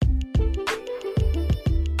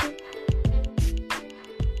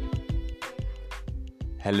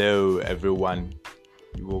Hello, everyone.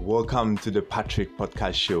 You are welcome to the Patrick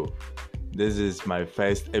Podcast Show. This is my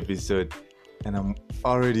first episode, and I'm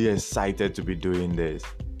already excited to be doing this.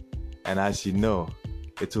 And as you know,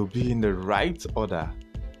 it will be in the right order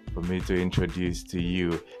for me to introduce to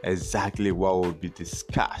you exactly what will be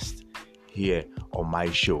discussed here on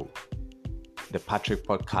my show. The Patrick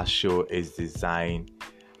Podcast Show is designed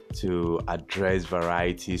to address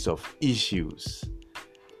varieties of issues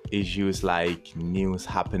like news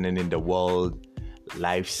happening in the world,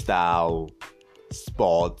 lifestyle,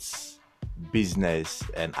 sports, business,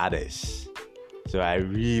 and others. So I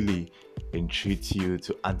really entreat you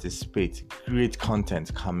to anticipate great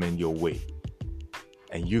content coming your way.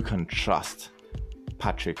 And you can trust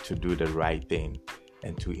Patrick to do the right thing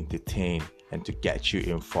and to entertain and to get you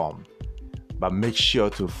informed. But make sure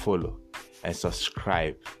to follow and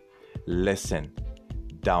subscribe, listen,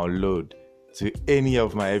 download to any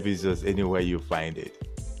of my episodes anywhere you find it.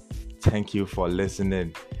 Thank you for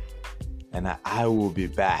listening, and I will be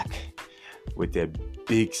back with a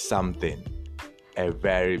big something, a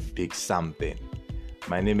very big something.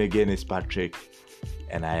 My name again is Patrick,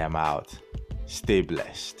 and I am out. Stay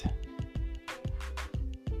blessed.